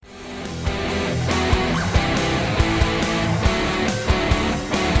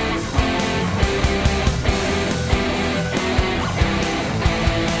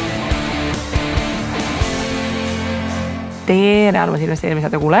tere, armas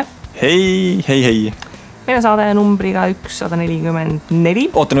investeerimissaade kuule. Hei. Meil on saade numbriga 144.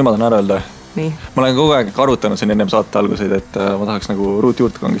 Oota, nüüd ma tahan ära öelda. Nii. Ma olen kogu aeg arutanud siin ennem saate alguseid, et ma tahaks nagu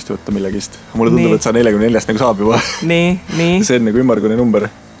ruutjuurtkangist võtta millegist. Mulle tundub, et see 44 nagu saab juba. Nii. See on nagu ümmargune number.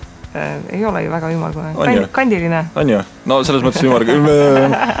 Ei ole ju väga ümmargune. Kandiline. On ju? No selles mõttes ümmargune.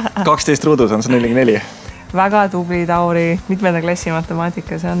 12 ruudus on see 44. Väga tubli, Tauri. Mitmenda klassi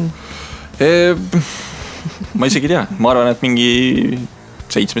matemaatika see on? Ma isegi tea. Ma arvan, et mingi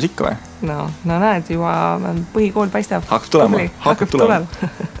 7 ikka või? No näed, juba põhikool paistab. Hakkab tulema.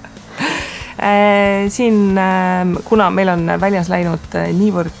 Siin, kuna meil on väljas läinud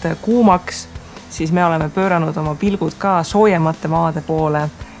niivõrd kuumaks, siis me oleme pööranud oma pilgud ka soojemate maade poole.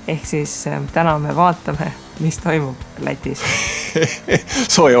 Ehk siis täna me vaatame, mis toimub Lätis.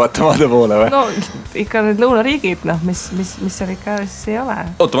 Soojemate maade poole või? No ikka need lõunariigid, mis seal ikka siis ei ole.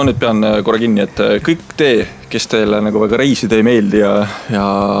 Oota, ma nüüd pean korra kinni, et kõik te, kes teile nagu väga reisida ei meeldi ja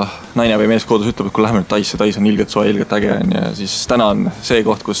naine või mees kodus ütleb, et kui läheme nüüd Taisse, Tais on ilgelt soe, ilgelt äge on ja siis täna on see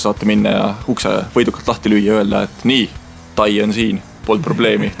koht, kus saate minna ja ukse võidukalt lahti lüüa ja öelda, et nii, Tai on siin, polnud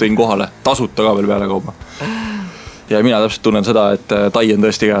probleemi, tõin kohale, tasuta ka veel peale kauba. Ja mina täpselt tunnen seda, et Tai on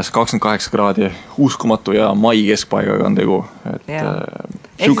tõesti käes 28 kraadi, uskumatu ja mai keskpaigaga on tegu.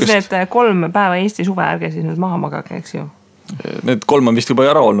 Ehk siis need 3 päeva Eesti suve, ärge siis nüüd maha magage, eks ju? Need 3 on vist juba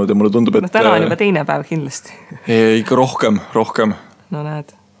ära olnud ja mulle tundub, et... No täna on juba teine päev kindlasti. Ikka rohkem. No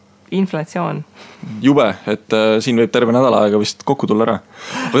näed, inflatsioon. Jube, et siin võib terve nädala aega vist kokku tulla ära.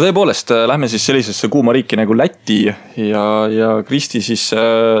 Aga tõepoolest, lähme siis sellisesse kuuma riiki nagu Läti ja Kristi siis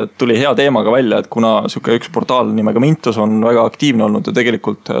tuli hea teemaga välja, et kuna selline üks portaal nimega Mintos on väga aktiivne olnud ja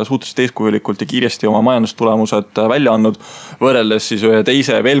tegelikult suhteliselt eeskujulikult ja kiiresti oma majandustulemused välja andnud, võrreldes siis ühe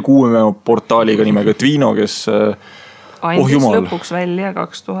teise veel kuumema portaaliga nimega Twino, kes andis lõpuks välja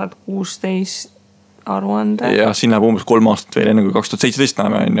 2016 aruande. Ja siin läheb umbes 3 aastat veel enne kui 2017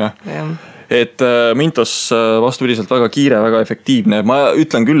 näeme on ja. Et Mintos vastupidiselt väga kiire, väga efektiivne. Ma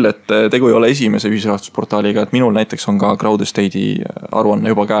ütlen küll, et tegu ei ole esimese ühisrahastusportaaliga, et minul näiteks on ka Crowd Estate'i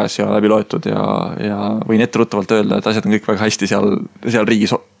aruanne juba käes ja läbi loetud ja võin etteruttavalt öelda, et asjad on kõik väga hästi seal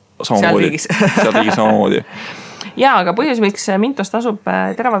riigis samamoodi. Seal riigis samamoodi. Ja, aga põhjus, miks Mintos tasub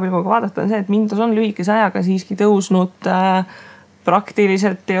teravapilguga vaadata on see, et Mintos on lühikese ajaga siiski tõusnud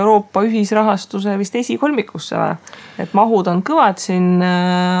praktiliselt Euroopa ühisrahastuse vist esikolmikusse. Et mahud on kõvad, siin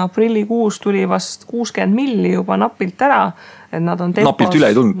aprillikuus tuli vast 60 milli juba napilt ära. Et nad on tempos, napilt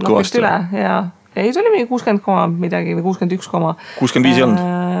üle ei tulnud kõvasti. Ei tuli mingi 60 midagi või 61. 65 ei olnud?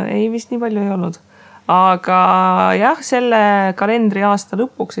 Ei vist nii palju ei olnud. Aga jah, selle kalendri aasta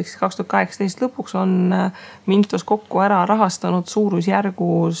lõpuks, ehk 2018 lõpuks on Mintos kokku ära rahastanud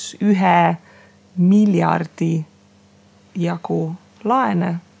suurusjärgus 1 miljardi jagu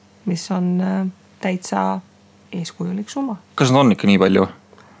laene, mis on täitsa eeskujulik summa. Kas nad on ikka nii palju?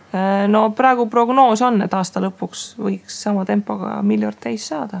 No praegu prognoos on, et aasta lõpuks võiks sama tempoga miljard täis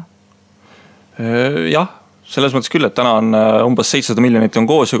saada. Jah, selles mõttes küll, et täna on umbes 700 miljonit on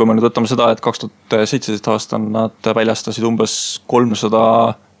koos ja kui me nüüd võtame seda, et 2017 aastal nad väljastasid umbes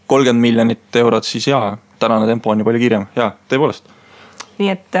 330 miljonit eurot, siis jaa, tänane tempo on ju palju kiirem. Jaa, tõepoolest. Nii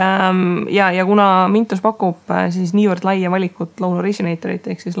et ja kuna Mintos pakub siis niivõrd laia valikut loan originator'it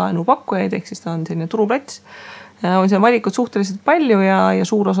ehk siis laenupakkujaid, ehk siis ta on selline turuplats, on seal valikut suhteliselt palju ja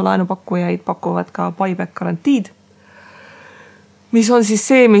suur osa laenupakkujaid pakuvad ka buyback garantiid, mis on siis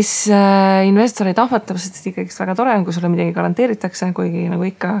see, mis investoreid ahvatab, sest ikkagi väga tore on, kui sulle midagi garanteeritakse, kuigi nagu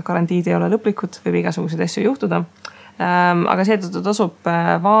ikka garantiid ei ole lõplikud, võib igasuguseid asju juhtuda. Aga seetõttu tasub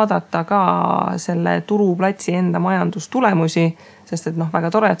vaadata ka selle turuplatsi enda majandustulemusi, sest et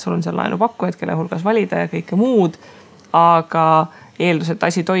väga tore, et sul on seal laenupakkujad, kelle hulgas valida ja kõike muud, aga eeldus, et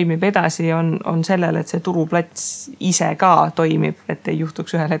asi toimib edasi, on sellel, et see turuplats ise ka toimib, et ei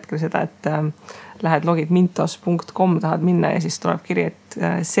juhtuks ühel hetkel seda, et lähed logid mintos.com, tahad minna ja siis tuleb kiri,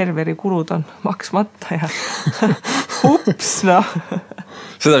 et serveri kulud on maksmata ja ups, noh.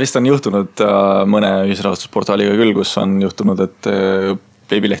 Seda vist on juhtunud mõne ühisrahastusportaaliga küll, kus on juhtunud, et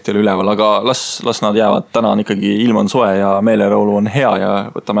veebileht ei ole üleval, aga las nad jäävad. Täna on ikkagi ilm on soe ja meeleolu on hea ja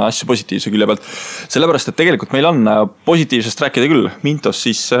võtame asju positiivse külje pealt. Sellepärast, et tegelikult meil on positiivsest rääkida küll. Mintos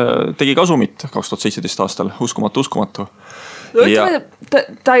siis tegi kasumit 2017 aastal. Uskumatu.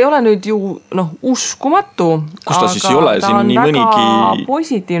 Ta ei ole nüüd ju uskumatu. Kus ta siis ei ole? Ta on nii väga mõnigi...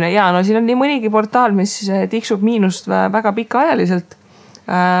 positiivne. Ja, siin on nii mõnigi portaal, mis tiksub miinust väga pikaajaliselt.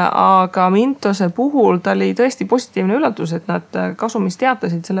 Aga Mintose puhul ta oli tõesti positiivne üllatus, et nad kasumist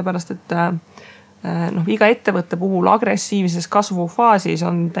teatasid sellepärast, et iga ettevõtte puhul agressiivses kasvufaasis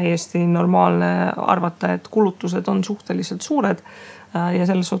on täiesti normaalne arvata, et kulutused on suhteliselt suured. Ja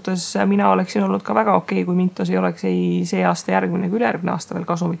selles suhtes mina oleksin olnud ka väga okei, kui Mintos ei oleks ei see aasta järgmine kui ülejärgmine aasta veel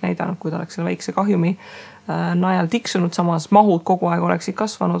kasumit näidanud, kui ta oleks selle väikse kahjumi najal tiksunud, samas mahud kogu aeg oleksid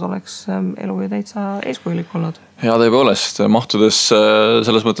kasvanud, oleks elu ju täitsa eeskujulik olnud. Ja tõepoolest, mahtudes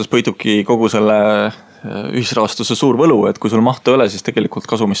selles mõttes põitubki kogu selle ühisrahastuse suur võlu, et kui sul mahtu ei ole, siis tegelikult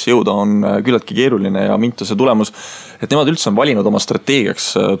kasumisse jõuda on küllaltki keeruline ja Mintose tulemus, et nemad üldse on valinud oma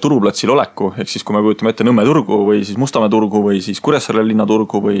strateegiaks turuplatsil oleku, ehk siis kui me kujutame ette Nõmme turgu või siis Mustamäe turgu või siis Kuressaare linna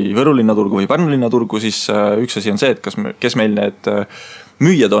turgu või Võru linna turgu või Pärnu linna turgu, siis üks asi on see, et kes meil need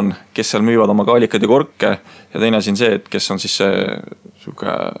müüjad on, kes seal müüvad oma kaalikaid ja korke ja teine asi on see, et kes on siis see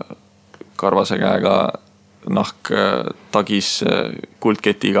karvase käega nahk tagis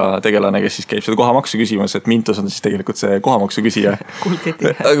kuldketiga tegelane, kes siis käib seda kohamaksu küsimas, et Mintos on siis tegelikult see kohamaksu küsija.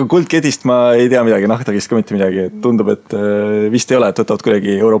 Aga kuldketist ma ei tea midagi, nahktagist ka mitte midagi, et tundub, et vist ei ole, et võtavad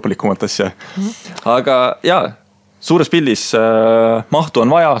kuidagi euroopalikumalt asja. Aga jaa, suures pildis mahtu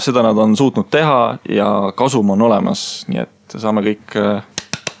on vaja, seda nad on suutnud teha ja kasum on olemas, nii et saame kõik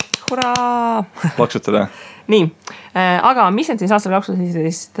Hurraa! Plaksutada. Nii, aga mis need siis aastal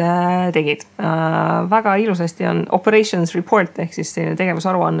 2017 tegid? Väga ilusasti on Operations Report ehk siis selline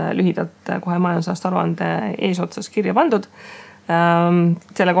tegevusaruanne lühidalt kohe majandusaasta aruande eesotsas kirja pandud.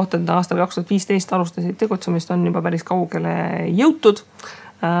 Selle kohta, et aastal 2015 alustasid tegutsemist, on juba päris kaugele jõutud.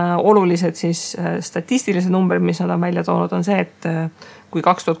 Olulised siis statistilised numbrid, mis nad on välja toonud, on see, et kui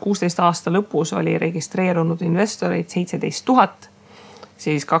 2016 aasta lõpus oli registreerunud investoreid 17 000,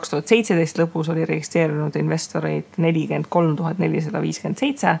 siis 2017 lõpus oli registreerunud investoreid 43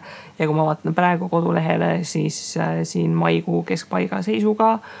 457 ja kui ma vaatan praegu kodulehele, siis siin maikuu keskpaiga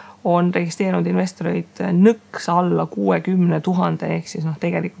seisuga on registreerunud investoreid nõks alla 60 000 ehk siis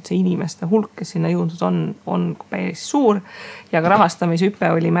tegelikult see inimeste hulk, kes sinna jõudnud on päris suur ja ka rahastamisüpe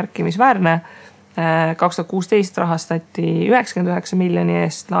oli märkimisväärne. 2016 rahastati 99 miljoni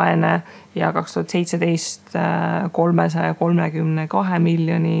eest laene ja 2017 332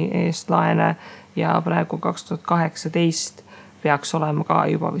 miljoni eest laene ja praegu 2018 peaks olema ka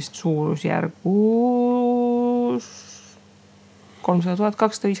juba vist suurusjärgus 300 000,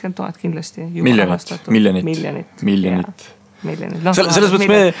 250 000 kindlasti. Miljonit. No, selles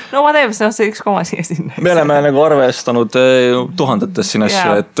mõttes no ma teeb, see üks koma siia sinna. Me oleme nagu arvestanud tuhandetes siin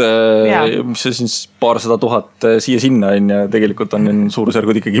asju, et mis see siis paarsada tuhat siia sinna on ja tegelikult on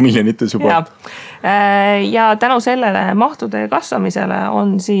suurusjärgud ikkagi miljonites juba. Ja tänu sellele mahtude kasvamisele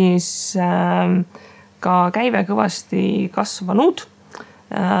on siis ka käive kõvasti kasvanud.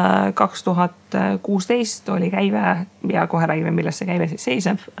 2016 oli käive ja kohe räägime, milles see käive siis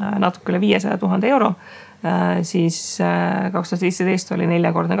seiseb, natuke üle 500 000 euro. Siis 2017 oli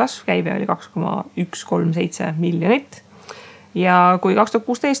 4-kordne kasv, käive oli 2,137 miljonit ja kui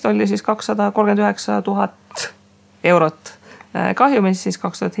 2016 oli siis 239 000 eurot kahjumis, siis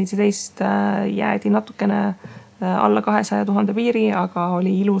 2017 jäädi natukene alla 200 000 piiri, aga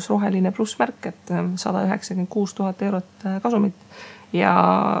oli ilus roheline plussmärk, et 196 000 eurot kasumit ja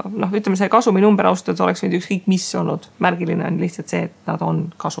ütleme, see kasumi number austada oleks võinud ükskõik mis olnud, märgiline on lihtsalt see, et nad on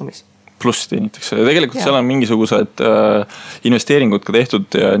kasumis. Pluss teenitakse. Tegelikult seal on mingisugused investeeringud ka tehtud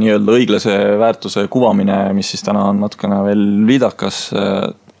ja nii-öelda õiglase väärtuse kuvamine, mis siis täna on natukene veel viidakas,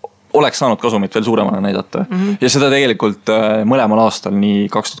 oleks saanud kasumit veel suuremana näidata. Ja seda tegelikult mõlemal aastal nii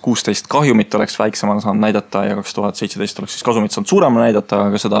 2016 kahjumit oleks väiksemana saanud näidata ja 2017 oleks siis kasumit saanud suuremana näidata,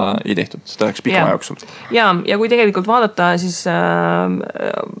 aga seda ei tehtud, seda oleks pikema jooksul. Ja kui tegelikult vaadata, siis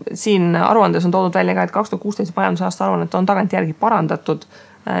siin aruandes on toodud välja ka, et 2016 majandusaasta aruannet on tagantjärgi parandatud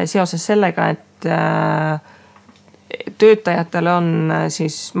seoses sellega, et töötajatele on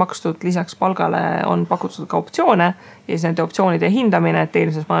siis makstud lisaks palgale on pakutud ka optsioone ja siis nende optsioonide hindamine, et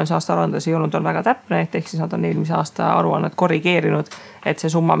eelmises majandusaasta aruandes ei olnud väga täpne, et ehk siis nad on eelmise aasta aruannet korrigeerinud, et see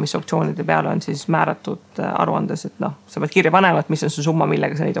summa, mis optsioonide peale on siis määratud aruandes, et sa pead kirja panema, et mis on see summa,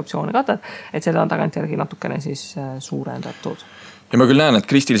 millega sa neid optsioone katad, et seda on tagantjärgi natukene siis suurendatud. Ja ma küll näen, et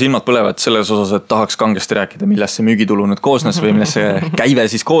Kristil silmad põlevad selles osas, et tahaks kangesti rääkida, millest see müügitulu nüüd koosnes või millest see käive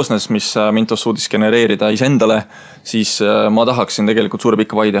siis koosnes, mis Mintos suudis genereerida iseendale, siis ma tahaksin tegelikult suure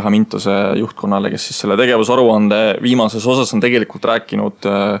pika vai teha Mintose juhtkonnale, kes siis selle tegevusaruande viimases osas on tegelikult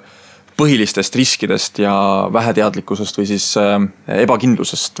rääkinud põhilistest riskidest ja väheteadlikkusest või siis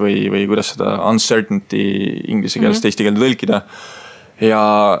ebakindlusest või kuidas seda uncertainty inglise keelest eesti keelde tõlkida.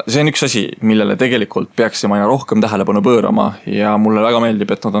 Ja see on üks asi, millele tegelikult peaksime aina rohkem tähelepanu pöörama ja mulle väga meeldib,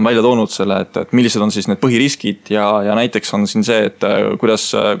 et nad on välja toonud selle, et millised on siis need põhiriskid ja näiteks on siin see, et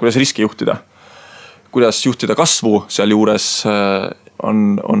kuidas riski juhtida. Kuidas juhtida kasvu seal juures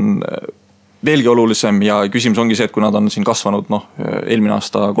on veelgi olulisem ja küsimus ongi see, et kui nad on siin kasvanud eelmine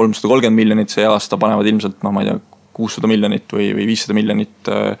aasta 330 miljonit, see aasta panevad ilmselt, ma ei tea, 600 miljonit või 500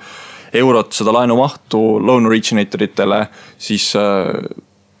 miljonit eurot seda laenumahtu loan originatoritele, siis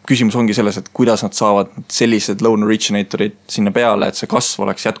küsimus ongi selles, et kuidas nad saavad sellised loan originatorid sinna peale, et see kasv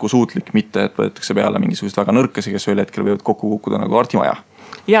oleks jätkusuutlik, mitte et võetakse peale mingisugused väga nõrkasi, kes ühel hetkel võivad kokku kukkuda nagu artimaja.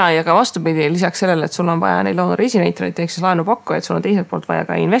 Ja ka vastupidi, lisaks sellele, et sul on vaja neid loan originatorid, ehk siis laenupakkujaid, sul on teiselt poolt vaja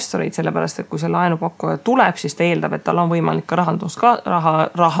ka investoreid, sellepärast et kui see laenupakkuja tuleb, siis ta eeldab, et tal on võimalik ka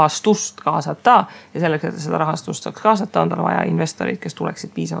rahastust kaasata ja selleks, et seda rahastust saaks kaasata, on tal vaja investoreid, kes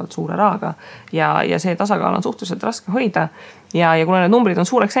tuleksid piisavalt suure rahaga ja see tasakaal on suhteliselt raske hoida. Ja kuna need numbrid on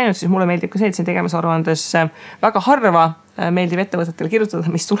suureks läinud, siis mulle meeldib ka see, et siin tegemisaruandes väga harva meeldib ettevõtetele kirjutada,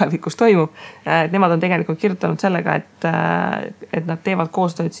 mis tulevikus toimub. Nemad on tegelikult kirjutanud sellega, et nad teevad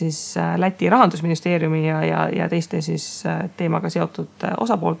koostööd siis Läti rahandusministeeriumi ja teiste siis teemaga seotud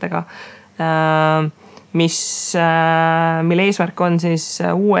osapooltega, mille eesmärk on siis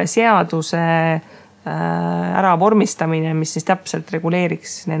uue seaduse ära vormistamine, mis siis täpselt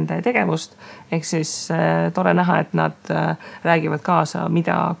reguleeriks nende tegevust. Ehk siis tore näha, et nad räägivad kaasa,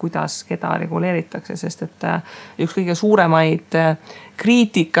 mida, kuidas, keda reguleeritakse, sest et üks kõige suuremaid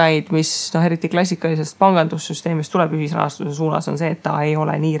kriitikaid, mis eriti klassikalisest pangandussüsteemist tuleb ühisrahastuse suunas, on see, et ta ei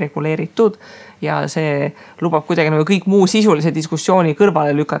ole nii reguleeritud ja see lubab kuidagi nagu kõik muu sisulise diskussiooni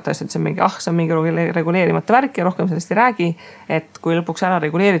kõrvale lükata, et see on mingi reguleerimata värk ja rohkem sellest ei räägi, et kui lõpuks ära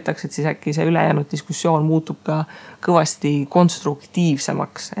reguleeritakse, siis äkki see ülejäänud diskussioon muutub ka kõvasti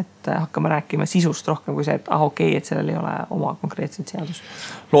konstruktiivsemaks, et hakkame rääkima sisust rohkem kui see, et okei, et sellel ei ole oma konkreetset seadust.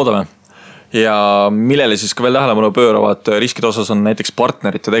 Loodame. Ja millele siis ka veel tähelepanu pööravad riskide osas on näiteks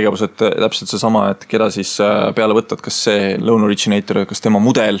partnerite tegevused, täpselt see sama, et keda siis peale võtad, kas see loan originator, kas tema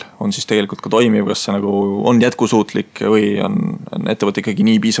mudel on siis tegelikult ka toimiv, kas see nagu on jätkusuutlik või on ettevõte ikkagi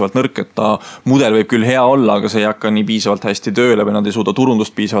nii piisavalt nõrk, et ta mudel võib küll hea olla, aga see ei hakka nii piisavalt hästi tööle või nad ei suuda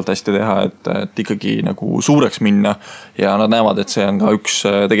turundust piisavalt hästi teha, et ikkagi nagu suureks minna ja nad näevad, et see on ka üks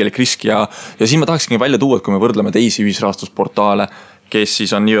tegelik risk ja siin ma tahaksingi välja tuua, et kui me võrdleme teisi ühisrahastusportaale, kes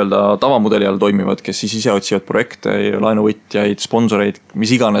siis on nii-öelda tavamudeli all toimivad, kes siis ise otsivad projekte, laenuvõtjaid, sponsoreid,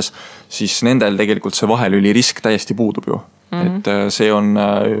 mis iganes, siis nendel tegelikult see vahelüli risk täiesti puudub ju. Et see on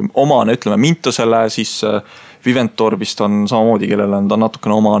omane, ütleme Mintosele, siis Viventor vist on samamoodi, kellel on ta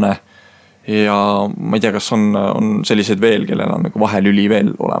natukene omane ja ma ei tea, kas on selliseid veel, kellel on nagu vahelüli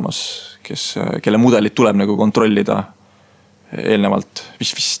veel olemas, kelle mudelit tuleb nagu kontrollida eelnevalt,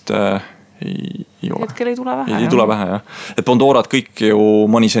 vist ei ole. Hetkel ei tule vähe. Ei tule vähe, jah. Et Bondorad kõik ju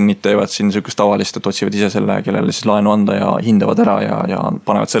Monisennid teevad siin niisugust tavalist, et otsivad ise selle, kellele siis laenu anda ja hindavad ära ja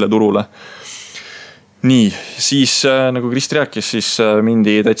panevad selle turule. Nii, siis nagu Kristi rääkis, siis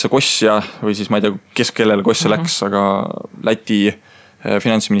mindi täitsa kossja või siis ma ei tea, kellele kossja läks, aga Läti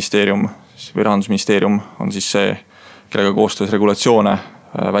finantsministeerium või rahandusministeerium on siis see, kellega koostöös regulatsioone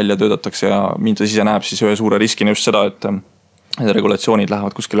välja töötatakse ja Mintos ise näeb siis ühe suure riskina just seda, et regulatsioonid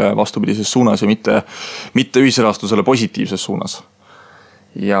lähevad kuskile vastupidises suunas ja mitte ühisrahastusele positiivses suunas.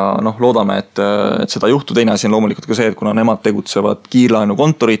 Ja loodame, et seda juhtu. Teine asi on loomulikult ka see, et kuna nemad tegutsevad kiirlaenu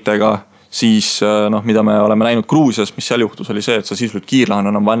kontoritega, siis mida me oleme näinud Gruusias, mis seal juhtus, oli see, et sa sisuliselt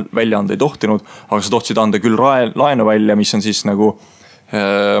kiirlaenu enam välja anda ei tohtinud, aga sa tohtsid anda küll laenu välja, mis on siis nagu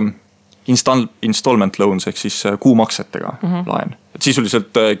installment loans ehk siis kuumaksetega laen. Et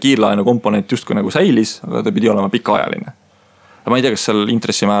sisuliselt kiirlaenu komponent justkui nagu säilis, aga ta pidi olema pikaajaline. Ma ei tea, kas seal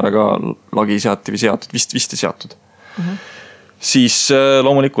intressimääraga lagi seati või seatud, vist ei seatud. Siis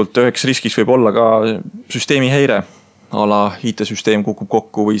loomulikult üheks riskiks võib olla ka süsteemi häire, ala IT-süsteem kukub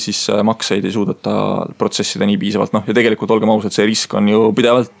kokku või siis makseid ei suudeta protsessida nii piisavalt. Ja tegelikult olgem ausad, see risk on ju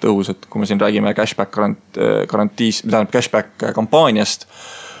pidevalt tõhus, et kui me siin räägime cashback kampaaniast,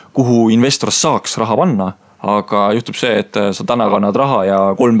 kuhu investor saaks raha panna, aga juhtub see, et sa täna kannad raha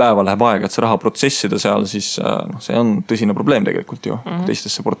ja 3 päeva läheb aega, et see raha protsessida seal, siis see on tõsine probleem tegelikult ju.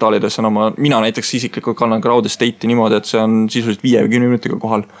 Teistesse portaalidesse, mina näiteks isiklikult kannan Crowd Estate'i niimoodi, et see on sisuliselt 5-10 minutiga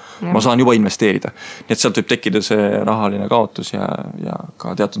kohal. Ma saan juba investeerida. Nii et sealt võib tekkida see rahaline kaotus ja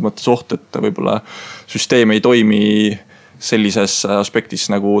ka teatud mõttes oht, et võib-olla süsteem ei toimi sellises aspektis,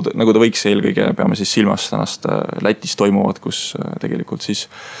 nagu ta võiks. Eelkõige peame siis silmas tänast Lätis toimuvad, kus tegelikult siis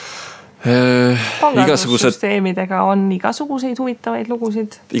pangandussüsteemidega on igasuguseid huvitavaid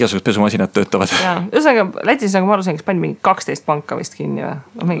lugusid. Igasugused pesumasinad töötavad. Ühesõnaga, Lätis nagu ma aru sain, kas pandi mingi 12 panka vist kinni või?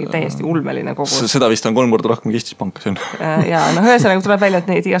 Mingi täiesti ulmeline kogus. Seda vist on 3 korda rohkem Eestis panka, see on. Ja ühesõnaga tuleb välja, et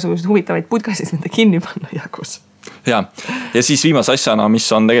neid igasuguseid huvitavaid putkasid nende kinni panna jagus. Ja siis viimase asjana, mis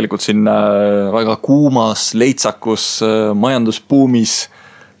on tegelikult siin väga kuumas, leitsakus, majanduspuumis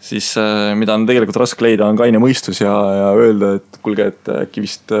siis mida on tegelikult raske leida, on kaine mõistus ja öelda, et kuulge, et äkki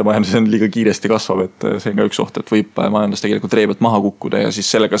vist majandus on liiga kiiresti kasvab, et see on ka üks oht, et võib majandus tegelikult ree pealt maha kukkuda ja siis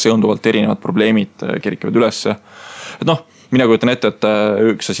sellega seonduvalt erinevad probleemid kerkivad ülesse. Et noh, mina kujutan ette, et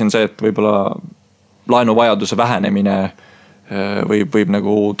üks asi on see, et võib-olla laenuvajaduse vähenemine võib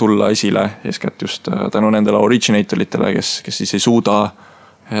nagu tulla esile eeskätt just tänu nendele originaatoritele, kes siis ei suuda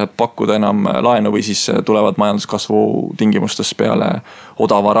pakkuda enam laenu või siis tulevad majanduskasvu tingimustes peale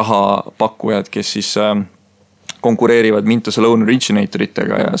odava raha pakkujad, kes siis konkureerivad Mintose loan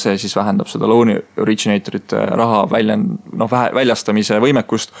originaatoritega ja see siis vähendab seda loan originaatorite raha väljastamise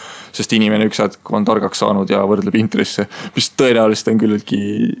võimekust, sest inimene üks hetk on targaks saanud ja võrdleb intresse, mis tõenäoliselt on küllaltki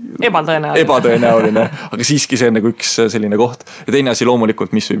ebatõenäoline, aga siiski see on nagu üks selline koht. Ja teine asi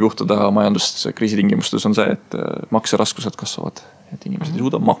loomulikult, mis võib juhtuda majanduskriisi tingimustes on see, et makseraskused kasvavad, et inimesed ei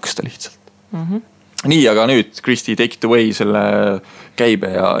suuda maksta lihtsalt. Nii, aga nüüd Kristi, take it away selle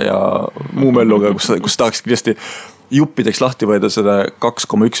käibe ja muu mölluga, kus tahaks kindlasti juppideks lahti võeda seda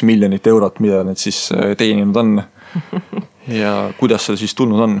 2,1 miljonit eurot, mida need siis teeninud on ja kuidas see siis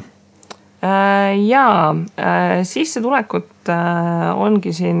tulnud on? Sissetulekut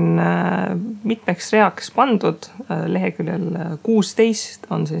ongi siin mitmeks reaks pandud. Leheküljel 16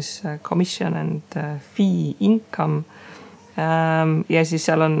 on siis commission and fee income ja siis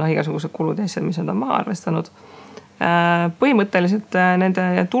seal on igasugused kulud ja asjad, mis nad on maha arvestanud. Põhimõtteliselt nende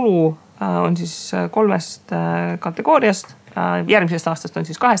tulu on siis 3 kategooriast, järgmisest aastast on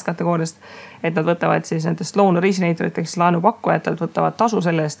siis 2 kategooriast, et nad võtavad siis nendest loan originaatoriteks laenupakkujatelt võtavad tasu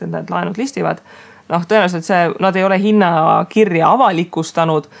selle eest, et nad laenud listivad. Tõenäoliselt nad ei ole hinnakirja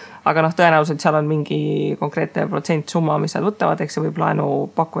avalikustanud, aga tõenäoliselt seal on mingi konkreetne protsent summa, mis nad võtavad, eks see võib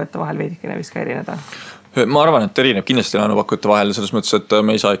laenupakkujate vahel veidikene vist ka erineda. Ma arvan, et erineb kindlasti laenupakkujate vahel selles mõttes, et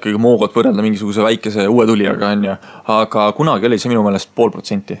me ei saa ikkagi moogot võrrelda mingisuguse väikese uue tulijaga, aga kunagi oli see minu meelest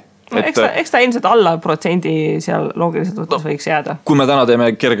 0,5%. Eks ta ilmselt alla protsendi seal loogiliselt võttes võiks jääda. Kui me täna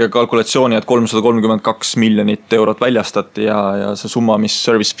teeme kerge kalkulatsiooni, et 332 miljonit eurot väljastati ja see summa, mis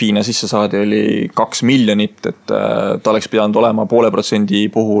service fee'na sisse saadi, oli 2 miljonit, et ta oleks pidanud olema 0,5%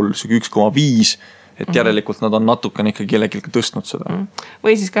 puhul 1,5%. Et järelikult nad on natukene ikkagi kellelgi tõstnud seda.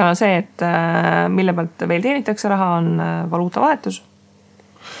 Või siis ka see, et mille pealt veel teenitakse raha, on valuutavahetus.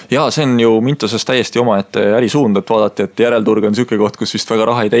 Ja see on ju Mintoses täiesti oma ette ärisuund, et vaadati, et järelturg on selline koht, kus vist väga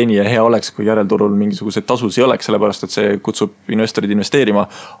raha ei teeni ja hea oleks, kui järelturul mingisuguseid tasus ei oleks, sellepärast et see kutsub investorid investeerima.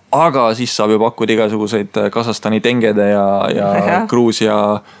 Aga siis saab ju pakkuda igasuguseid Kasahstani tengede ja Gruusia,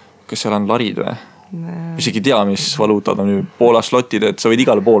 kas seal on larid või? Isegi tea, mis valuutad on ju Poola slotid, et sa võid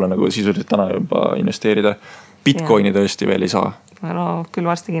igale poole nagu sisuliselt täna juba investeerida. Bitcoini tõesti veel ei saa. No küll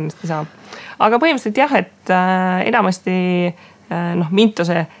varsti kindlasti saab. Aga põhimõtteliselt jah, et enamasti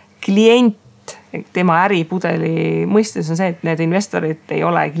Mintose klient, tema äripudeli mõistes on see, et need investorid ei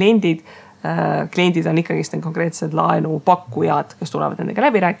ole kliendid. Kliendid on ikkagi konkreetsed laenupakkujad, kes tulevad nendega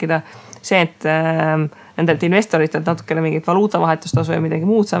läbi rääkida. See, et nendelt investoritelt natukene mingit valuutavahetustasu ja midagi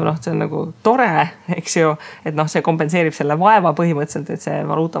muud saab, see on nagu tore, eks ju, et see kompenseerib selle vaeva põhimõtteliselt, et see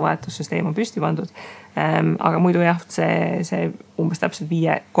valuutavahetussüsteem on püsti pandud. Aga muidu jah, see umbes täpselt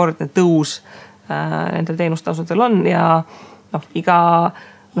 5-kordne tõus nendel teenustasudel on ja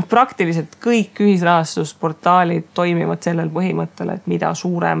praktiliselt kõik ühisrahastusportaalid toimivad sellel põhimõttel, et mida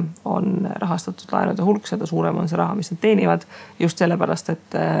suurem on rahastatud laenude hulk, seda suurem on see raha, mis nad teenivad. Just sellepärast,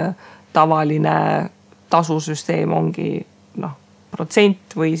 et tavaline tasusüsteem ongi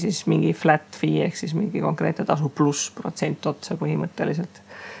protsent või siis mingi flat fee, ehk siis mingi konkreetne tasu pluss protsent otse põhimõtteliselt.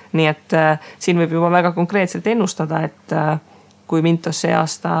 Nii et siin võib juba väga konkreetselt ennustada, et kui Mintos see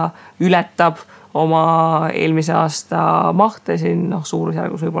aasta ületab oma eelmise aasta mahte siin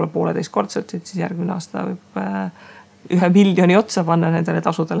suurusjärgus võib olla 1,5-kordselt, et siis järgmine aasta võib 1 miljoni otsa panna nendele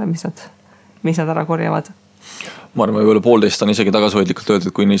tasudele, mis nad ära korjavad. Ma arvan, võib-olla 1,5 on isegi tagasihoidlikult öeldud,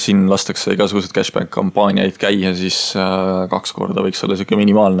 et kui siin lastakse igasugused cashback kampaaniaid käia, siis 2 korda võiks olla selline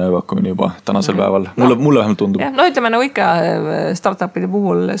minimaalne pakkumine juba tänasel päeval. Mulle vähemalt tundub. Ütleme nagu ikka startupide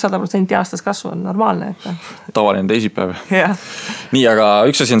puhul 100% aastas kasvu on normaalne. Tavaline teisipäev. Nii, aga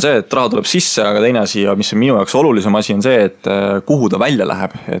üks asi on see, et raha tuleb sisse, aga teine asi, mis on minu jaoks olulisem asi on see, et kuhu ta välja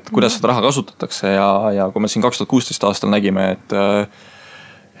läheb, et kuidas seda raha kasutatakse ja kui me siin 2016 aastal nägime,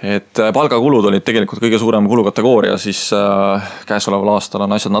 et palgakulud olid tegelikult kõige suurem kulukategooria, siis käesoleval aastal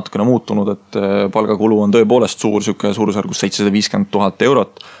on asjad natukene muutunud, et palgakulu on tõepoolest suurusjärgus 750 000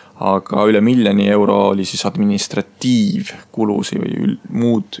 eurot, aga üle 1 miljoni euro oli siis administratiivkulusi või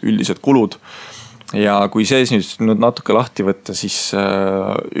muud üldised kulud. Ja kui see siis nüüd natuke lahti võtta, siis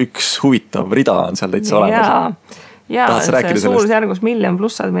üks huvitav rida on seal täitsa olemas. Ja see suurusjärgus 1 miljon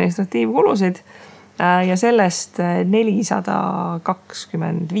pluss administratiivkulusid. ja sellest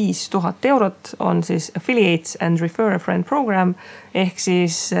 425 000 eurot on siis Affiliates and Refer a Friend program ehk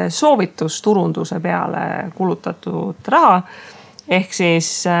siis soovitusturunduse peale kulutatud raha. Ehk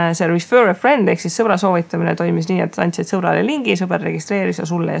siis see refer a friend ehk siis sõbra soovitamine toimis nii, et andsid sõbrale lingi, sõber registreeris ja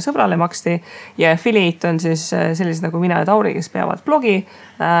sulle ja sõbrale maksti. Ja affiliate on siis sellised nagu mina ja Tauri, kes peavad blogi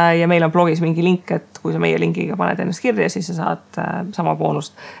ja meil on blogis mingi link, et kui sa meie lingiga paned ennast kirja, siis sa saad sama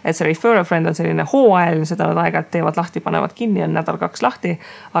boonust. Et see refer a friend on selline hooajaline, seda nad aeg-ajalt teevad lahti, panevad kinni, on nädal-2 lahti,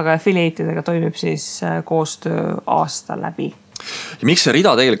 aga affiliate'idega toimib siis koostöö aasta läbi. Ja miks see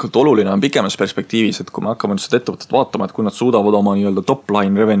rida tegelikult oluline on pikemas perspektiivis, et kui me hakkame seda ettevõtet vaatama, et kui nad suudavad oma nii-öelda top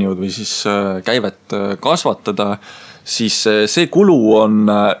line revenue'd või siis käivet kasvatada, siis see kulu on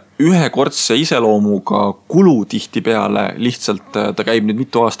ühekordse iseloomuga kulu tihti peale, lihtsalt ta käib nüüd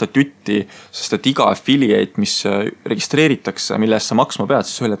mitu aastat jutti, sest et iga affiliate, mis registreeritakse, mille eest sa maksma pead,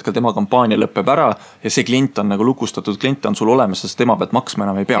 siis ühel hetkel tema kampaania lõpeb ära ja see klient on nagu lukustatud, klient on sul olemas, sest tema pead maksma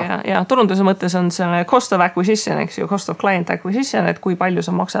enam ei pea. Ja turunduse mõttes on see cost of acquisition, eks ju, cost of client acquisition, et kui palju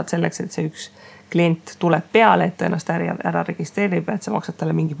sa maksad selleks, et see üks klient tuleb peale, et ennast ära registreerib, et sa maksad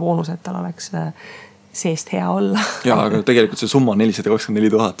talle mingi boonus, et tal oleks seest hea olla. Ja, aga tegelikult see summa 424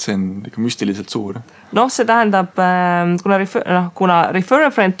 000, see on ikka müstiliselt suur. See tähendab, kuna refer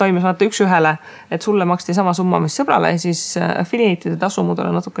a friend toimis vaata üks ühele, et sulle maksti sama summa, mis sõbrale, siis affiliate'ide tasumudel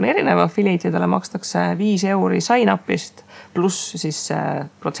on natukene erinev. Affiliate'idele makstakse 5 euri sign-upist pluss siis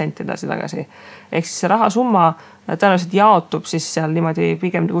protsent edasi tagasi. Ehk siis see rahasumma tõenäoliselt jaotub siis seal niimoodi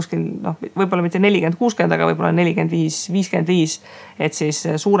pigem kuskil, võib-olla mitte 40-60, aga võib-olla 45-55, et siis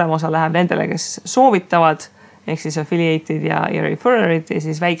suurem osa läheb nendele, kes soovitavad, ehk siis affiliate'id ja refererid, ja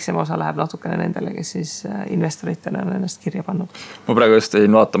siis väiksem osa läheb natukene nendele, kes siis investoritele on ennast kirja pannud. Ma praegu just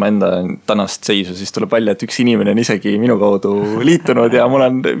jäin vaatama enda tänast seisu, siis tuleb välja, et üks inimene on isegi minu kaudu liitunud ja mul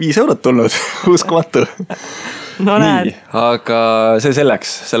on 5 eurot tulnud, uskumatu. No, nii, aga see selleks,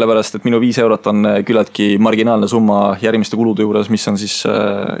 sellepärast, et minu 5 eurot on küllaltki marginaalne summa järgmiste kulude juures, mis on siis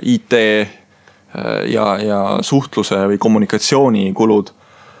IT ja suhtluse või kommunikatsiooni kulud.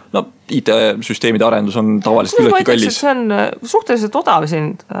 IT-süsteemide arendus on tavaliselt küllaltki kallis. See on suhteliselt odav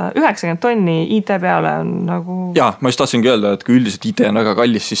siin, 90 tonni IT peale on nagu... Jaa, ma just tahtsingi öelda, et kui üldiselt IT on väga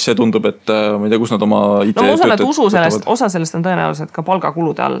kallis, siis see tundub, et ma ei tea, kus nad oma IT osa sellest on tõenäoliselt ka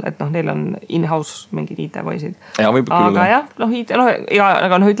palgakulude all, et neil on in-house mingid IT-poisid. Ja, võib küll. Aga jah,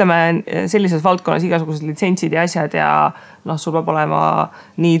 aga ütleme sellises valdkonnas igasugused litsentsid ja asjad ja sul peab olema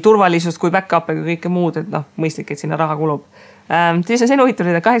nii turvalisust kui back-up ja kõike muud, et mõistlik, et sinna raha kulub. Siis on sinu huvitav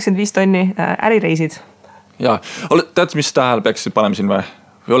 85 tonni ärireisid. Jaa, tead, mis tähele peaksid panema siin või?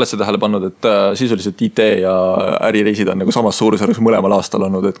 Või oled sa tähele pannud, et sisuliselt IT ja ärireisid on nagu samas suurusjärgus mõlemal aastal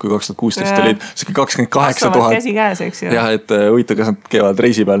olnud, et kui 2016 olid 28 000. Käsi käes, eks ju. Jah, et huvitav, kas nad käivad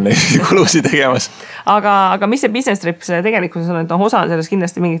reisi peal neid kulusid tegemas. Aga mis see business trip tegelikult on, et osa on selles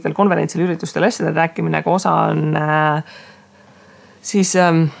kindlasti mingitel konverentsil, üritustel asjadel rääkimine, aga osa on siis...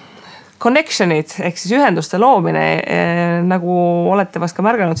 connectionid, ehk siis ühenduste loomine, nagu olete vast ka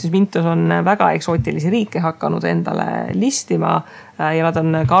märganud, siis Mintos on väga eksootilisi riike hakanud endale listima ja nad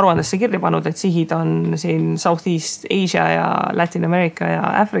on ka aruandesse kirja pannud, et sihid on siin Southeast Asia ja Latin America ja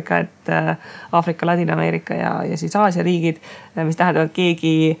Afrika, et Afrika, Ladina-Ameerika ja siis Aasia riigid, mis tähendab, et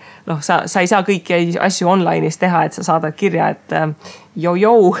keegi, sa ei saa kõiki asju online'is teha, et sa saadad kirja, et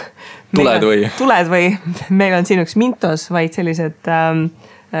tuled või meil on siin üks Mintos, vaid sellised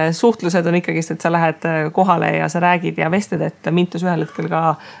suhtlused on ikkagist, et sa lähed kohale ja sa räägid ja vestled, et Mintos ühel hetkel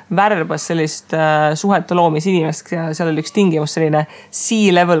ka värbas sellist suhete loomis inimest ja seal oli üks tingimus selline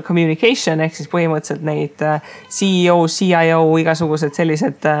C-level communication ehk siis põhimõtteliselt neid CEO, CIO, igasugused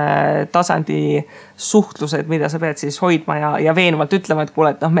sellised tasandi suhtlused, mida sa pead siis hoidma ja veenvalt ütlema, et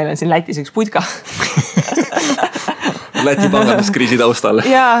kuule, et meil on siin Lätis üks putka. Läti panganduskriisi taustal.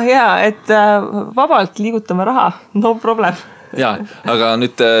 Ja, et vabalt liigutame raha, no problem. Jaa, aga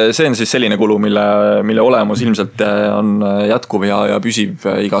nüüd see on siis selline kulu, mille olemus ilmselt on jätkuv ja püsiv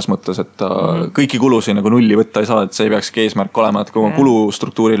igas mõttes, et kõiki kulusid nagu nulli võtta ei saa, et see ei peakski eesmärk olema, et kui me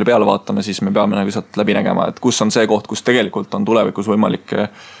kulustruktuurile peale vaatame, siis me peame nagu sealt läbi nägema, et kus on see koht, kus tegelikult on tulevikus võimalik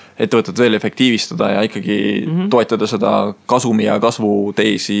ettevõtet veel efektiivistada ja ikkagi toetada seda kasumi ja kasvu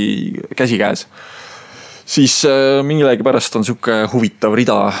teisi käsikäes. Siis mingilegi pärast on siuke huvitav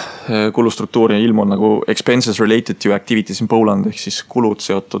rida kulustruktuuri ilmul nagu expenses related to activities in Poland ehk siis kulud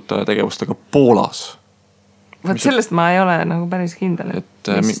seotud tegevustega Poolas. Sellest ma ei ole nagu päris kindel.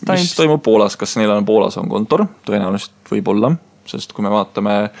 Mis toimub Poolas, kas neil on Poolas on kontor? Tõenäoliselt võib olla, sest kui me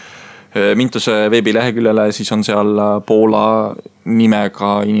vaatame Mintuse veebileheküljele, siis on seal Poola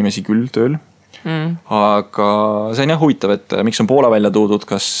nimega inimesi küll tööl. Aga see on jah huvitav, et miks on Poola välja toodud,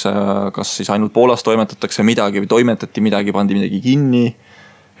 kas siis ainult Poolas toimetatakse midagi või toimetati midagi, pandi midagi kinni.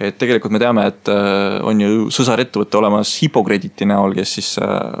 Et tegelikult me teame, et on ju sõsarettevõtte olemas Hypokrediti näol, kes siis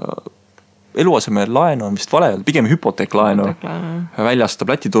eluaseme laenu on vist vale, pigem hüpoteeklaenu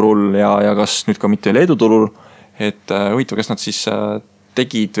väljastab Läti turul ja kas nüüd ka mitte Leedu turul. Et huvitav, kas nad siis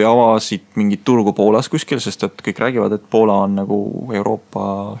tegid või avasid mingit turgu Poolas kuskil, sest et kõik räägivad, et Poola on nagu Euroopa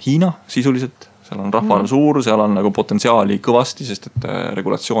Hiina sisuliselt. Seal on rahvaarv suur, seal on nagu potentsiaali kõvasti, sest et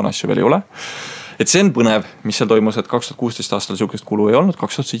regulatsioon asju veel ei ole. Et see on põnev, mis seal toimus, et 2016 aastal sihukest kulu ei olnud,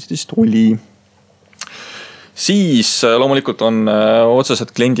 2017 oli. Siis loomulikult on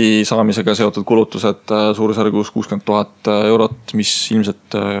otseselt kliendi saamisega seotud kulutused suurusjärgus 60,000 eurot, mis ilmselt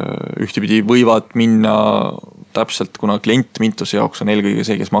ühtepidi võivad minna täpselt, kuna klient Mintuse jaoks on eelkõige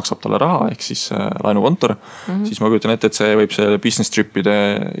see, kes maksab talle raha, ehk siis laenukontor, siis ma kujutan ette, et see võib see business tripide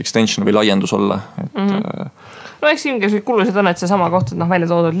extension või laiendus olla. No eks siin kes kulusid on, et see sama koht, et välja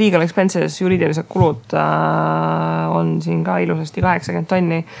toodud legal expenses, juriidilised kulud on siin ka ilusasti 80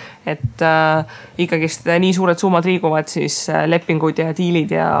 tonni, et ikkagist nii suured summad liiguvad, siis lepingud ja diilid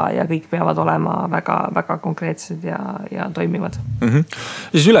ja kõik peavad olema väga, väga konkreetsed ja toimivad.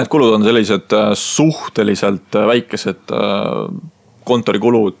 Siis ülejäänud kulud on sellised suhteliselt väikesed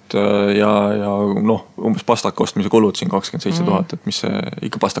kontorikulud ja umbes pastaka ostmise kulud siin 27,000, et mis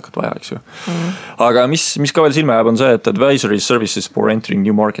ikka pastakat vaja, eks ju. Aga mis ka veel silme jääb on see, et advisory services for entering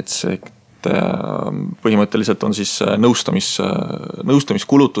new markets, põhimõtteliselt on siis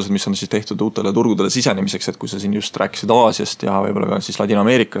nõustamiskulutused, mis on siis tehtud uutele turgudele sisenemiseks, et kui sa siin just rääkisid Aasiast ja võib-olla ka siis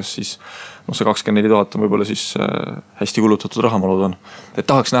Ladina-Ameerikas, siis see 24,000 on võib-olla siis hästi kulutatud raha, ma loodan. Et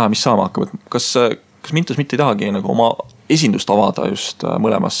tahaks näha, mis saama hakkab, et kas Mintus mitte ei tahagi nagu oma esindust avada just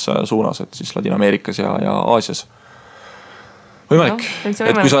mõlemas suunas, et siis Ladina-Ameerikas ja Aasias. Võimalik,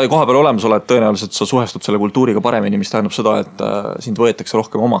 et kui sa koha peal olemas oled, tõenäoliselt sa suhestud selle kultuuriga paremini, mis tähendab seda, et sind võetakse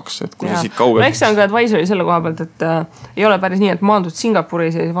rohkem omaks, et kui sa siit kaugel. Eks see on ka advisory selle koha pealt, et ei ole päris nii, et maandud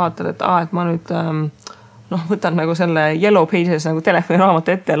Singapuris ja vaatad, et ma nüüd võtan nagu selle Yellow Pages nagu telefoniraamatu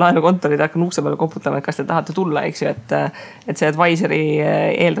ette ja laenukontorid hakkan ukse peale koputama, et kas te tahate tulla, eks ju, et see advisory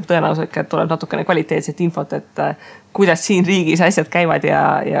eeldab tõenäoliselt, et tuleb natukene kvaliteetset infot, et kuidas siin riigis asjad käivad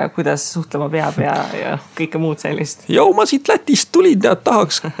ja kuidas suhtlema peab ja kõike muud sellist. Jou, ma siit Lätist tulin ja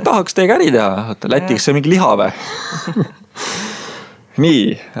tahaks teiega äri teha. Lätiks see mingi liha või?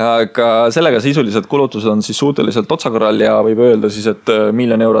 Nii, aga sellega sisuliselt kulutused on siis suhteliselt otsakorral ja võib öelda siis, et €1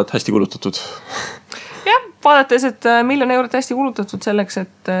 miljon hästi kulutatud. Vaadates, et €1 miljon hästi kulutatud selleks,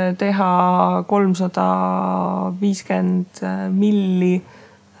 et teha 350 milli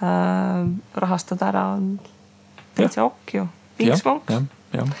rahastada ära on täitsa ok ju.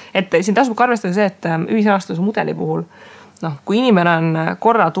 Et siin tasub ka arvestada see, et ühisrahastuse mudeli puhul, kui inimene on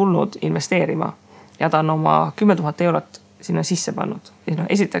korra tulnud investeerima ja ta on oma 10 000 eurot sinna sisse pannud, siis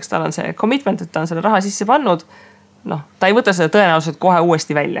esiteks tal on see commitment, et ta on selle raha sisse pannud, ta ei võta seda tõenäoliselt kohe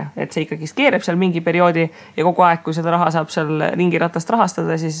uuesti välja, et see ikkagi keereb seal mingi perioodi ja kogu aeg, kui seda raha saab seal ringiratast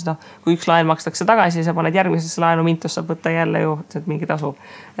rahastada, siis kui üks laen makstakse tagasi, sa paned järgmisesse laenu Mintus, saab võtta jälle ju mingi tasu.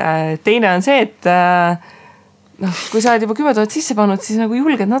 Teine on see, et kui sa oled juba 10 000 sisse pannud, siis nagu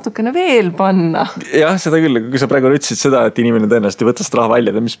julged natukene veel panna. Jah, seda küll, kui sa praegu ütlesid seda, et inimene tõenäoliselt ei võta seda raha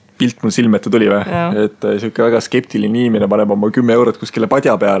välja, mis pilt mul silme ette tuli või? Et siuke väga skeptiline inimene paneb oma 10 eurot kuskile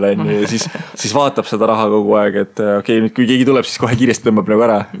padja peale ja siis vaatab seda raha kogu aeg, et okei, nüüd kui keegi tuleb, siis kohe kiiresti tõmbab nagu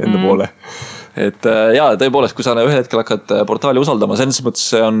ära enda poole. Et jaa, tõepoolest, kui sa ühel hetkel hakkad portaali usaldama, selles mõttes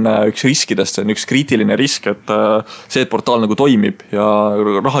see on üks riskidest, see on üks kriitiline risk, et see, et portaal nagu toimib ja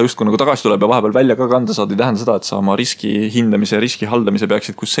raha justkui nagu tagasi tuleb ja vahepeal välja ka kanda saad, ei tähenda seda, et sa oma riski hindamise ja riski haldamise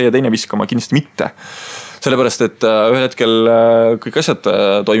peaksid, kus see ja teine viskama kindlasti mitte. Sellepärast, et ühel hetkel kõik asjad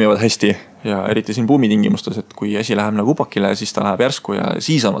toimivad hästi ja eriti siin buumi tingimustes, et kui asi läheb nagu upakile, siis ta läheb järsku ja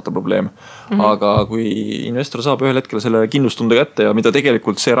siis on vaata probleem. Aga kui investor saab ühel hetkel selle kindlustunde kätte ja mida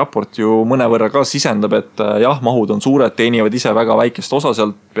tegelikult see raport ju mõnevõrra ka sisendab, et jah, mahud on suured, teenivad ise väga väikest osa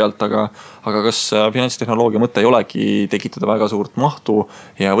sealt pealt, aga kas finantstehnoloogia mõte ei olegi tekitada väga suurt mahtu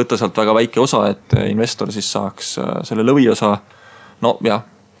ja võtta sealt väga väike osa, et investor siis saaks selle lõviosa,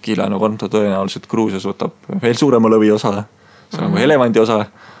 kiirlaenukonto tõenäoliselt Gruusias võtab veel suurema lõvi osa, see on nagu elevandi osa,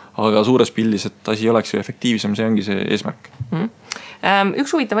 aga suures pildis, et asi oleks ju efektiivsem, see ongi see eesmärk. Üks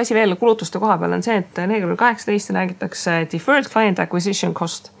huvitav asi veel kulutuste koha peal on see, et leheküljel 18 räägitakse deferred client acquisition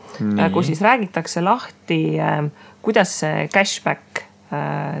cost, kus siis räägitakse lahti, kuidas see cashback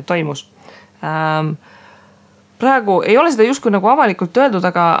toimus. Praegu ei ole seda justkui nagu avalikult öeldud,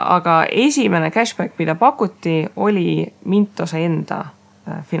 aga esimene cashback, mida pakuti, oli Mintose enda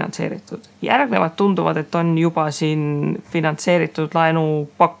finantseeritud järgnevad tunduvad, et on juba siin finantseeritud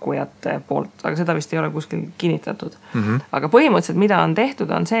laenupakkujate poolt, aga seda vist ei ole kuskil kinnitatud. Aga põhimõtteliselt, mida on tehtud,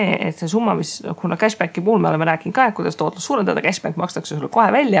 on see, et see summa, mis kuna cashbacki puhul me oleme rääkinud ka, et kuidas tootlus suurendada, cashback makstakse sulle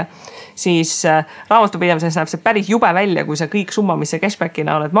kohe välja, siis raamatupidamises näeb see päris jube välja, kui sa kõik summa, mis see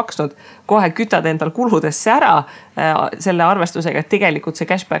cashbackina oled maksnud, kohe kütad endal kuludesse ära selle arvestusega, et tegelikult see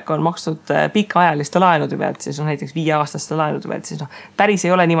cashback on makstud pikaajaliste laenude pealt, siis näiteks 5-aastaste laenude pealt, siis päris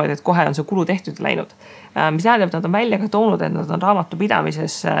ei ole niimoodi, et kohe on see kulu tehtud ja läinud. Mis tähendab, nad on välja ka toonud, et nad on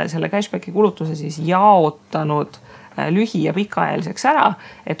raamatupidamises selle cashbacki kulutuse siis jaotanud lühi- ja pikaajaliseks ära,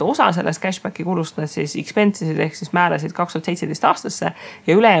 et osa sellest cashbacki kulust nad siis expensesid ehk siis määrasid 2017 aastasse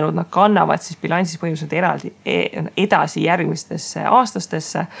ja ülejäänud nad kannavad siis bilansis põhimõtteliselt eraldi edasi järgmistesse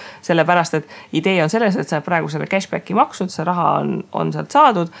aastastesse, sellepärast et idee on selles, et sa praegu selle cashbacki maksud, see raha on sealt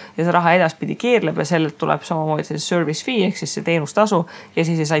saadud ja see raha edaspidi keerleb ja sellelt tuleb samamoodi see service fee ehk siis see teenustasu ja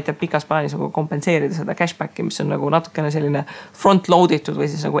siis aitab pikas plaanis nagu kompenseerida seda cashbacki, mis on nagu natukene selline front loaditud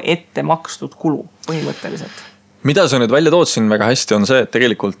või siis nagu ette makstud kulu põhimõtteliselt. Mida sa nüüd välja tood siin väga hästi on see, et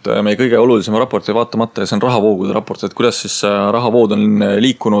tegelikult meie kõige olulisema raporti vaatamata ja see on rahavoogude raport, et kuidas siis rahavood on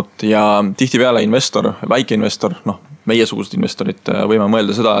liikunud ja tihtipeale investor, väikeinvestor, meiesugused investorid võime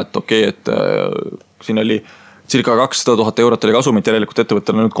mõelda seda, et okei, et siin oli circa 200 000 eurot oli kasumit, järelikult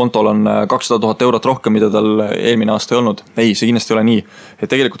ettevõttel nüüd kontol on 200 000 eurot rohkem, mida tal eelmine aasta ei olnud. Ei, see kindlasti ei ole nii. Et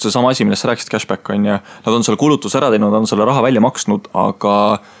tegelikult see sama asi, millest sa rääkisid, cashback on ja nad on selle kulutus ära teinud, nad on selle raha välja maksnud, aga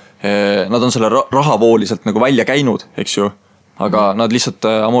nad on selle rahavooliselt nagu välja käinud, eks ju, aga nad lihtsalt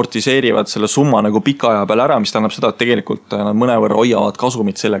amortiseerivad selle summa nagu pika aja peale ära, mis tähendab seda, et tegelikult nad mõnevõrra hoiavad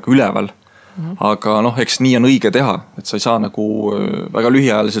kasumit sellega üleval. Aga eks nii on õige teha, et sa ei saa nagu väga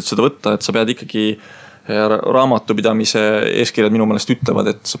lühiajaliselt seda võtta, et sa pead ikkagi raamatupidamise eeskirjad minu meelest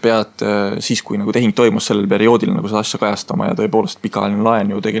ütlevad, et sa pead siis, kui nagu tehing toimus sellel perioodil nagu seda asja kajastama ja tõepoolest pikaajaline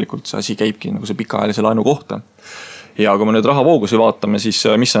laen ju tegelikult see asi käibki nagu see pikaajalise laenu kohta. Ja kui me nüüd rahavoogusi vaatame, siis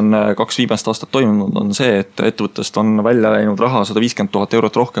mis on 2 viimast aastat toimunud, on see, et ettevõttest on välja läinud raha 150 000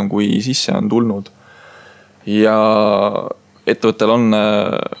 eurot rohkem, kui sisse on tulnud. Ja ettevõttel on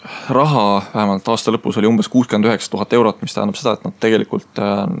raha, vähemalt aasta lõpus oli umbes 69 000 eurot, mis tähendab seda, et nad tegelikult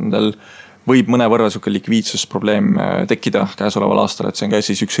nendel võib mõnevõrra siuke likviidsusprobleem tekkida käesoleval aastal, et see on ka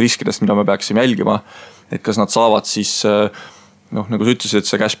siis üks riskidest, mida me peaksime jälgima, et kas nad saavad siis nagu sa ütlesid, et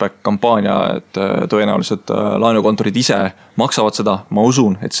see cashback kampaania, et tõenäoliselt laenukontorid ise maksavad seda, ma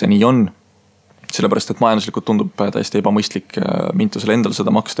usun, et see nii on. Sellepärast, et majanduslikult tundub täiesti ebamõistlik Mintusele endal seda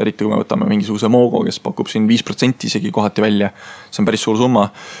maksta, eriti kui me võtame mingisuguse Moogo, kes pakub siin 5% isegi kohati välja. See on päris suur summa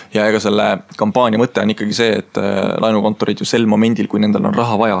ja ega selle kampaania mõte on ikkagi see, et laenukontorid ju sel momendil, kui nendel on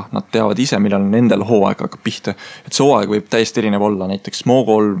raha vaja, nad teavad ise, millal nendel hooaeg hakkab pihta. Et see hooaeg võib täiesti erinev olla, näiteks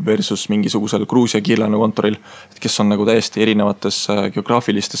Moogol versus mingisugusel Gruusia kiirlaenukontoril, kes on nagu täiesti erinevates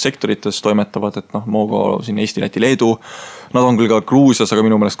geograafilistes sektorites toimetavad, et Moogo siin Eesti, Läti, Leedu. Nad on küll ka Gruusias, aga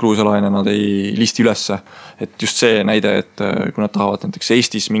minu meelest Gruusia laene nad ei listi ülesse. Et just see näide, et kui nad tahavad näiteks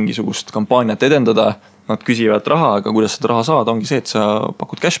Eestis mingisugust kampaaniat edendada, nad küsivad raha, aga kuidas seda raha saada, ongi see, et sa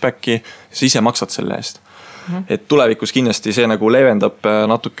pakud cashbacki ja sa ise maksad selle eest. Et tulevikus kindlasti see nagu leevendab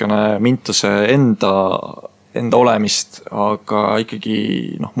natukene Mintuse enda olemist, aga ikkagi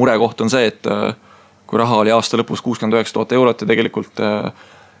murekoht on see, et kui raha oli aasta lõpus 69 000 eurot ja tegelikult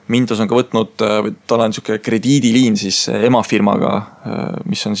Mintus on ka võtnud, tal on siuke krediidiliin siis emafirmaga,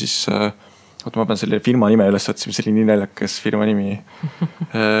 mis on siis, ma pean selle firma nime üles otsima, see oli nii näljakas firma nimi,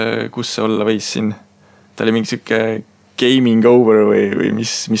 kus see olla võis siin, ta oli mingi siuke gaming over või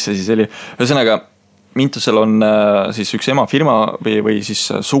mis see siis oli. Ühesõnaga, Mintusel on siis üks emafirma või siis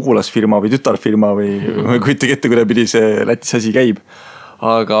sugulasfirma või tütarfirma või kujutage ette, kuidas pidi see Lätis asi käib.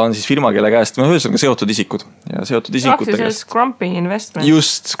 Aga on siis firma, kelle käest, ühesõnaga seotud isikud. Ja seotud isikute käest. Grumpy Investments.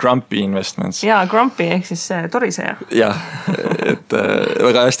 Just, Grumpy Investments. Ja, Grumpy ehk siis toriseja. Jah, et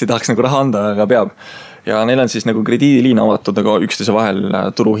väga hästi tahaks nagu raha anda, aga peab. Ja neil on siis nagu krediidiliin avatud nagu üksteise vahel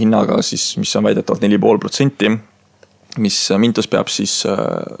turuhinnaga, siis, mis on väidetavalt 4,5%, mis Mintus peab siis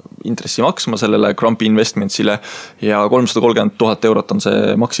intressi maksma sellele Grumpy Investmentsile ja 330 000 eurot on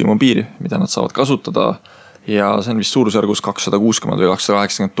see maksimumpiir, mida nad saavad kasutada. Ja see on vist suurusjärgus 260 või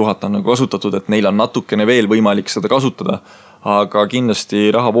 280 000 on nagu kasutatud, et neil on natukene veel võimalik seda kasutada. Aga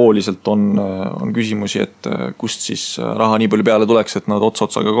kindlasti rahavooliselt on küsimusi, et kust siis raha nii palju peale tuleks, et nad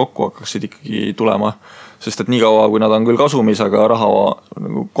otsa-otsaga kokku hakkaksid ikkagi tulema. Sest et nii kaua, kui nad on küll kasumis, aga raha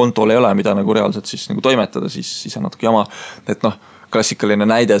nagu kontol ei ole, mida nagu reaalselt siis nagu toimetada, siis on natuke jama. Et klassikaline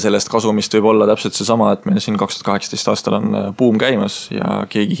näide sellest kasumist võib olla täpselt see sama, et meil siin 2018 aastal on buum käimas ja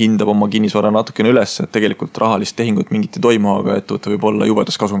keegi hindab oma kinnisvara natukene üles, et tegelikult rahalist tehingut mingit ei toimu, aga ettevõte võib olla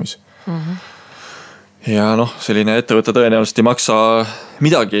jubedas kasumis. Ja selline ettevõte tõenäoliselt ei maksa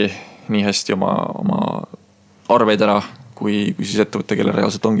midagi nii hästi oma arveid ära, kui siis ettevõtte, kelle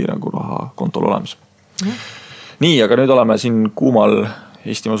reaalselt ongi nagu raha kontol olemas. Nii, aga nüüd oleme siin kuumal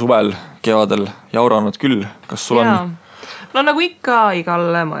Eestimaa suvel, kevadel jauranud küll. Kas sul on? No nagu ikka, igal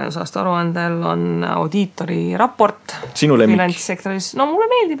majandusaasta aruandel on audiitori raport. Sinu lemmik? Finantssektoris. No mulle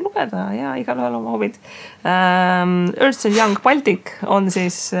meeldib lugeda ja igal ühel oma hobid. Ernst & Young Baltic on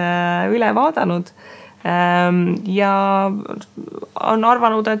siis üle vaadanud ja on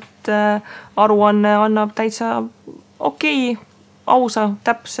arvanud, et aruanne annab täitsa okei, ausa,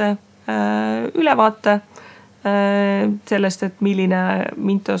 täpse ülevaate sellest, et milline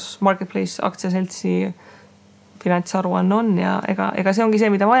Mintos Marketplace aktsiaseltsi finantsaruanne on ja ega see ongi see,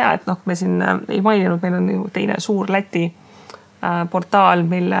 mida vaja, et me siin ei maininud, meil on ju teine suur Läti portaal,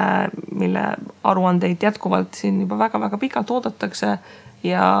 mille aruandeid jätkuvalt siin juba väga-väga pikalt oodatakse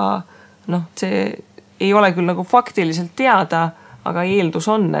ja see ei ole küll nagu faktiliselt teada, aga eeldus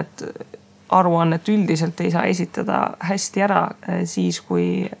on, et aruannet üldiselt ei saa esitada hästi ära siis,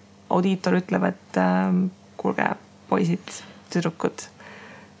 kui audiitor ütleb, et kuulge, poisid, tüdrukud,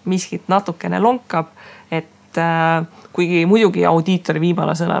 miskit natukene lonkab, et kuigi muidugi audiitori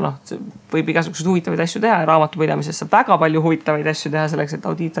viimane sõna, võib igasuguseid huvitavaid asju teha ja raamatupidamisesse väga palju huvitavaid asju teha selleks, et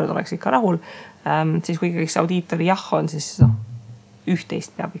audiitorid oleks ikka rahul, siis kui ikkagi see audiitori jah on, siis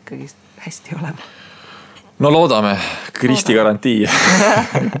üht-teist peab ikkagi hästi olema. No loodame, Kristi garantii.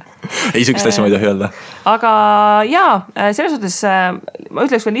 Ei sükst asja ma ei tohi öelda. Aga jaa, selles suhtes ma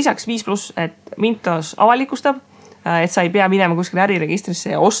ütleks veel lisaks 5+, et Mintos avalikustab, et sa ei pea minema kuskile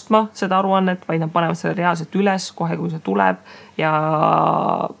äriregistrisse ja ostma seda aruannet, vaid nad panevad selle reaalselt üles kohe, kui see tuleb ja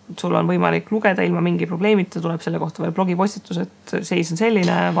sul on võimalik lugeda ilma mingi probleemita, tuleb selle kohta veel blogipostitus, et seis on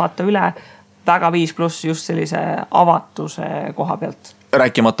selline, vaata üle, väga 5+ just sellise avatuse koha pealt.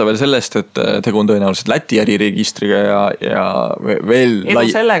 Rääkimata veel sellest, et tegu on tõenäoliselt Läti äriregistriga ja veel edu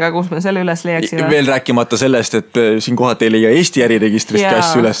sellega, kus me selle üles leiaksime. Veel rääkimata sellest, et siin kohati ei leia Eesti äriregistrist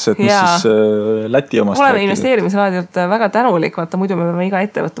asju üles, et mis siis Läti omast oleme investeerimisraadiot väga tänulik, vaata muidu me peame iga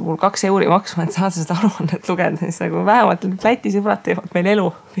ettevõtte puhul 2 euri maksma, et saada seda aruannet lugeda, siis nagu vähemalt Läti sõbrad teevad meil elu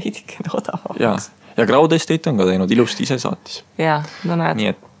veidikene odavamaks. Ja Crowd Estate on ka teinud ilusti ise saatis. Ja, no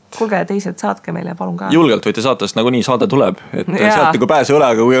näed. Kuulge, teised saatke meile, palun ka. Julgelt võite saata, sest nagu nii saade tuleb. Et sealt nagu pääse ole,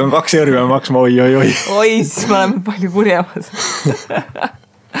 aga kui on 2 euri me maksma, oi. Oi, siis me oleme palju kurjemad.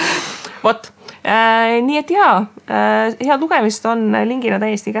 Vot, nii et head lugemist on lingina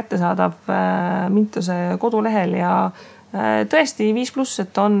täiesti kättesaadav Mintose kodulehel ja tõesti 5+,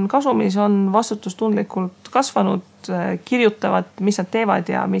 et on kasumis, on vastutustundlikult kasvanud, kirjutavad, mis nad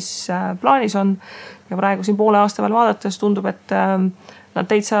teevad ja mis plaanis on. Ja praegu siin poole aasta veel vaadates tundub, et nad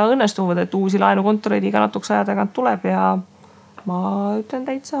täitsa õnnestuvad, et uusi laenukontoreid iga natuks aja tagant tuleb ja ma ütlen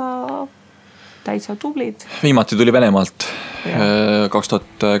täitsa tublid. Viimati tuli Venemaalt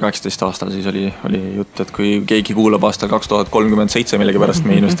 2018 aastal, siis oli jutt, et kui keegi kuulab aastal 2037 millegi pärast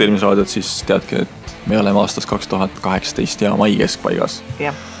meie investeerimisraadiot, siis teadke, et me oleme aastas 2018 ja mai keskpaigas.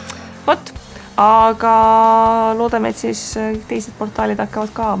 Jah, vot. Aga loodame, et siis teised portaalid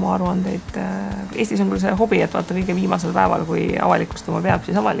hakkavad ka oma aruandeid. Eestis on küll see hobi, et vaata kõige viimasel päeval, kui avalikustama peab,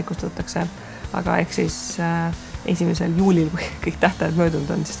 siis avalikustatakse. Aga ehk siis 1. juulil, kui kõik tähtajad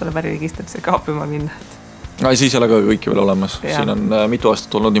möödunud on, siis tuleb äriregistrisse kaapima minna. Siis ei ole ka kõiki veel olemas. Siin on mitu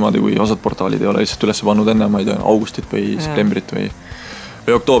aastat olnud niimoodi, kui osad portaalid ei ole lihtsalt üles pannud enne, ma ei tea, augustit või septembrit või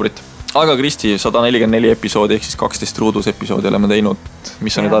oktoobrit. Aga Kristi, 144 episoodi, ehk siis 12 ruudus episoodi oleme teinud.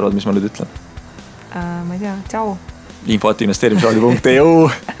 Mis sa nüüd arvad, mis ma nüüd ütlen? Ma ei tea, tšau. info@investeerimisraadio.eu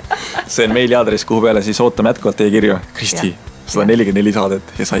See on meiliaadress, kuhu peale siis ootame jätkuvalt teie kirju. Kristi, 144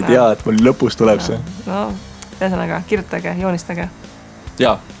 saadet ja sa ei tea, et mul lõpus tuleb see. No, ühesõnaga, kirjutage, joonistage.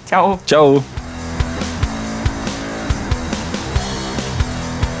 Ja. Tšau. Tšau.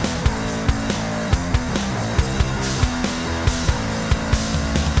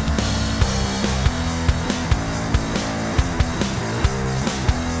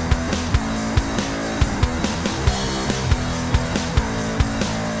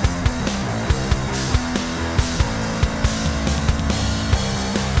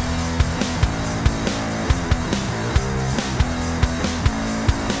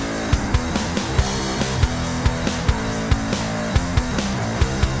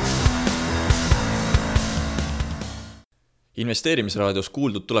 Investeerimisraadios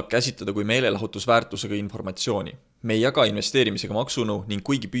kuuldud tuleb käsitleda kui meelelahutusväärtusega informatsiooni. Me ei jaga investeerimisega maksunõu ning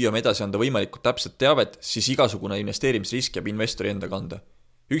kuigi püüame edasi anda võimalikult täpset teavet, siis igasugune investeerimisrisk jääb investori enda kanda.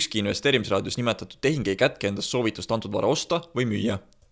 Ükski investeerimisraadios nimetatud tehing ei kätke endast soovitust antud vara osta või müüa.